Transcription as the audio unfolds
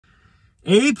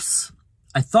Apes,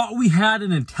 I thought we had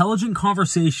an intelligent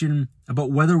conversation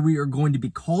about whether we are going to be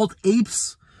called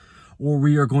apes or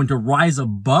we are going to rise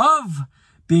above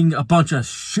being a bunch of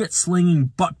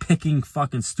shit-slinging, butt-picking,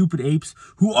 fucking stupid apes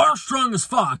who are strong as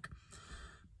fuck,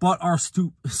 but are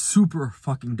super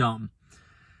fucking dumb.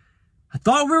 I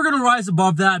thought we were going to rise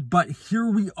above that, but here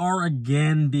we are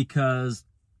again because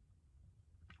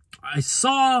I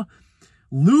saw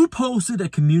Lou posted a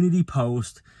community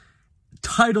post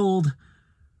titled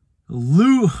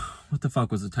Lou, what the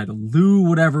fuck was the title? Lou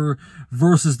whatever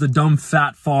versus the dumb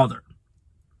fat father.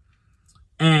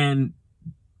 And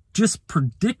just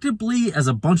predictably, as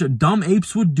a bunch of dumb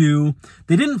apes would do,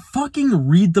 they didn't fucking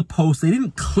read the post. They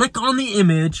didn't click on the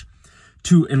image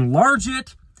to enlarge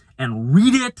it and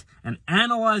read it and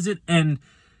analyze it and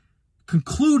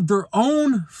conclude their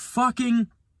own fucking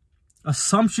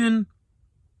assumption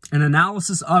and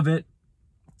analysis of it.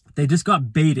 They just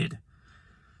got baited.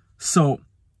 So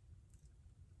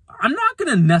I'm not going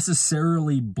to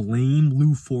necessarily blame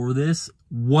Lou for this.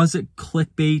 Was it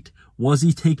clickbait? Was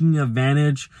he taking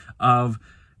advantage of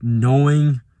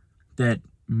knowing that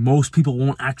most people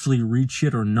won't actually read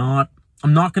shit or not?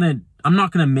 I'm not going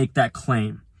to make that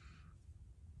claim.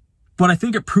 But I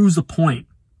think it proves the point.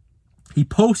 He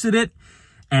posted it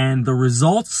and the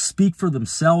results speak for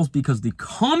themselves because the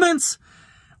comments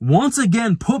once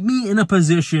again put me in a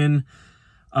position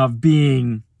of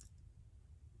being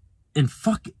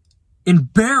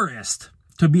embarrassed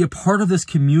to be a part of this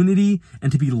community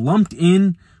and to be lumped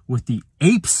in with the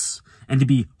apes and to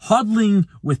be huddling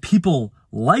with people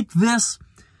like this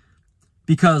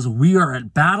because we are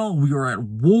at battle, we are at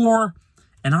war,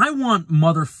 and I want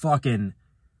motherfucking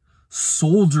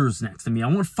soldiers next to me. I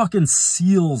want fucking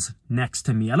SEALs next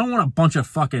to me. I don't want a bunch of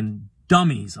fucking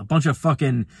dummies, a bunch of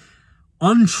fucking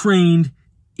untrained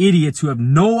idiots who have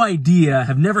no idea,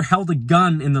 have never held a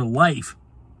gun in their life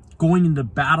going into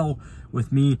battle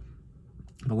with me.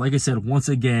 But like I said, once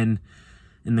again,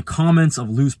 in the comments of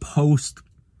Lou's post,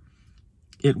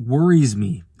 it worries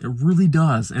me. It really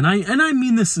does. And I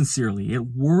mean this sincerely.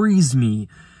 It worries me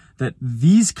that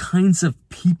these kinds of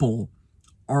people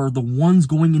are the ones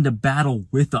going into battle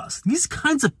with us. These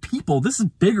kinds of people, this is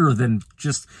bigger than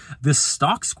just this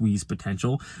stock squeeze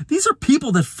potential. These are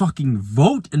people that fucking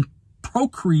vote and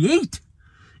procreate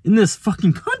in this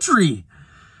fucking country.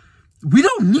 We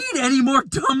don't need any more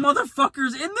dumb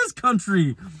motherfuckers in this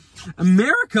country.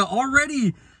 America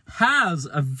already has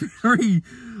a very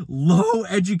low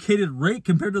educated rate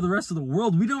compared to the rest of the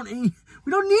world. We don't need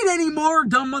any more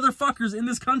dumb motherfuckers in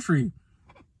this country.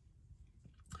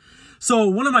 So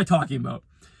what am I talking about?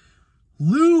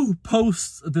 Lou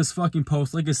posts this fucking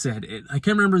post. Like I said, I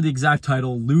can't remember the exact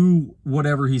title. Lou,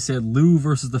 whatever he said, Lou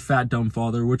versus the fat dumb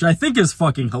father, which I think is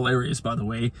fucking hilarious, by the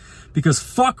way, because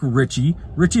fuck Richie.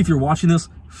 Richie, if you're watching this,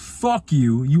 fuck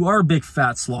you. You are a big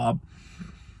fat slob.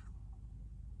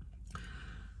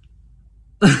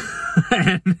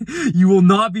 And you will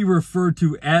not be referred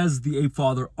to as the ape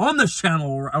father on this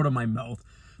channel or out of my mouth.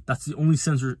 That's the only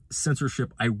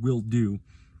censorship I will do.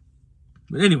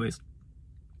 But anyways,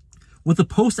 what the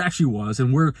post actually was,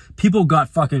 and where people got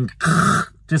fucking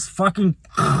just fucking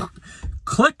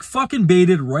click fucking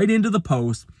baited right into the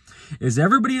post, is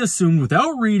everybody assumed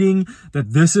without reading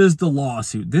that this is the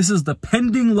lawsuit. This is the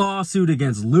pending lawsuit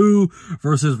against Lou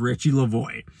versus Richie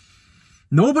Lavoie.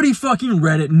 Nobody fucking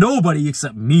read it. Nobody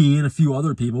except me and a few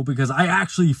other people, because I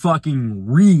actually fucking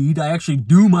read. I actually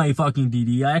do my fucking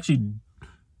DD. I actually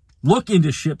look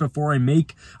into shit before I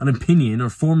make an opinion or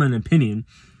form an opinion.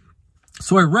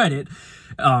 So I read it,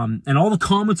 and all the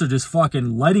comments are just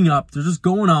fucking lighting up. They're just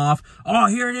going off. Oh,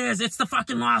 here it is. It's the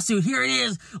fucking lawsuit. Here it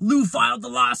is. Lou filed the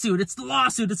lawsuit. It's the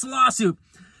lawsuit. It's the lawsuit.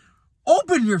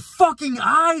 Open your fucking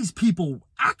eyes, people.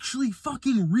 Actually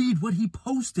fucking read what he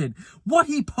posted. What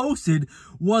he posted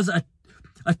was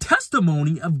a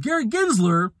testimony of Gary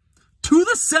Gensler to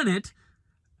the Senate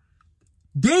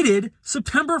dated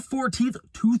September 14th,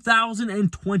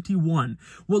 2021.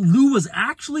 What Lou was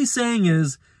actually saying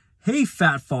is, hey,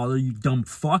 fat father, you dumb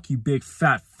fuck, you big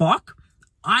fat fuck.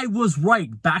 I was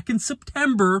right. Back in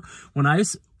September, when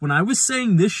I was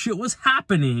saying this shit was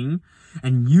happening,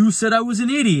 and you said I was an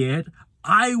idiot,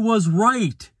 I was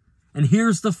right. And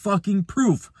here's the fucking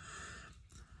proof.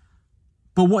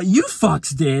 But what you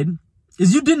fucks did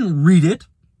is you didn't read it.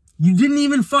 You didn't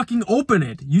even fucking open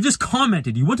it. You just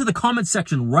commented. You went to the comment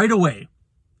section right away.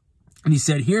 And you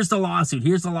said, here's the lawsuit,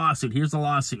 here's the lawsuit, here's the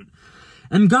lawsuit.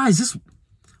 And guys,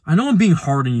 I know I'm being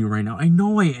hard on you right now. I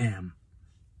know I am.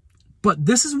 But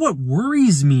this is what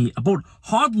worries me about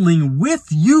hodling with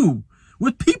you,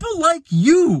 with people like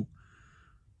you.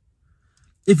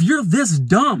 if you're this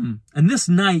dumb and this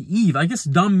naive, I guess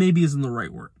dumb maybe isn't the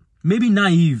right word. Maybe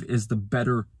naive is the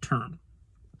better term.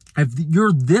 If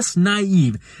you're this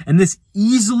naive and this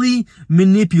easily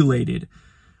manipulated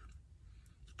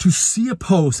to see a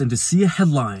post and to see a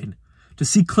headline, to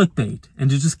see clickbait and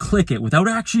to just click it without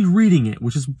actually reading it,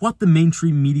 which is what the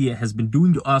mainstream media has been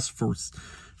doing to us for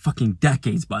fucking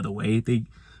decades, by the way. They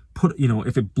put,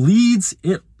 if it bleeds,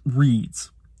 it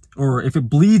reads. Or if it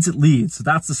bleeds, it leads. So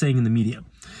that's the saying in the media.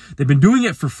 They've been doing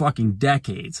it for fucking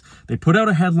decades. They put out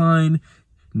a headline.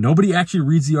 Nobody actually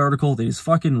reads the article. They just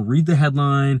fucking read the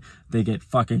headline. They get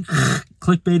fucking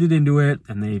clickbaited into it,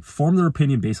 and they form their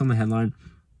opinion based on the headline.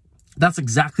 That's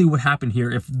exactly what happened here.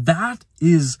 If that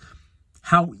is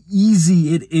how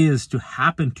easy it is to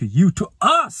happen to you, to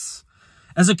us,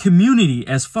 as a community,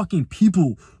 as fucking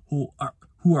people who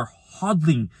are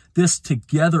hodling this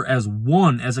together as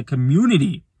one, as a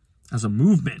community, as a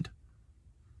movement,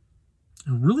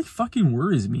 it really fucking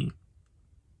worries me.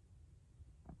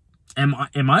 Am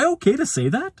I okay to say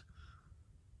that?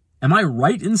 Am I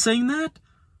right in saying that?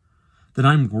 That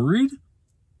I'm worried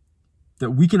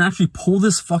that we can actually pull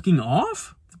this fucking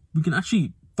off? We can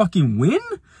actually fucking win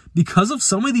because of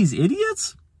some of these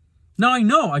idiots? Now I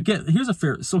know, here's a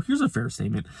fair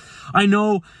statement. I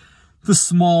know the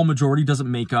small majority doesn't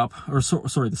make up,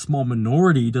 the small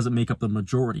minority doesn't make up the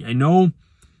majority. I know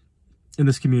in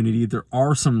this community there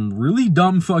are some really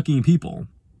dumb fucking people.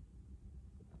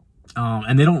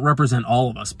 And they don't represent all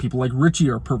of us. People like Richie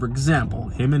are a perfect example.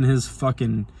 Him and his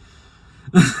fucking,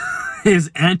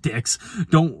 his antics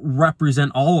don't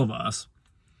represent all of us.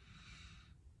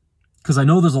 Because I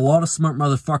know there's a lot of smart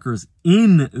motherfuckers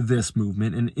in this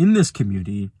movement and in this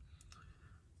community.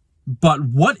 But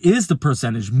what is the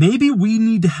percentage? Maybe we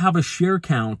need to have a share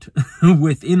count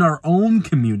within our own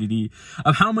community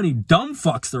of how many dumb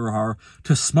fucks there are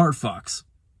to smart fucks.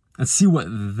 And see what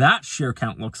that share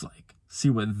count looks like. See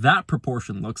what that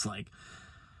proportion looks like.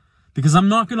 Because I'm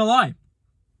not going to lie.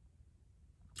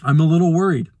 I'm a little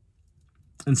worried.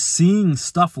 And seeing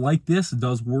stuff like this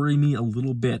does worry me a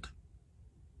little bit.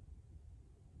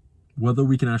 Whether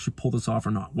we can actually pull this off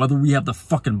or not. Whether we have the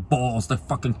fucking balls, the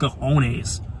fucking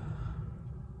cojones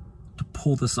to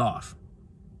pull this off.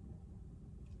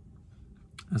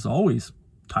 As always,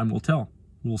 time will tell.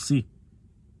 We'll see.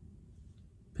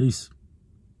 Peace.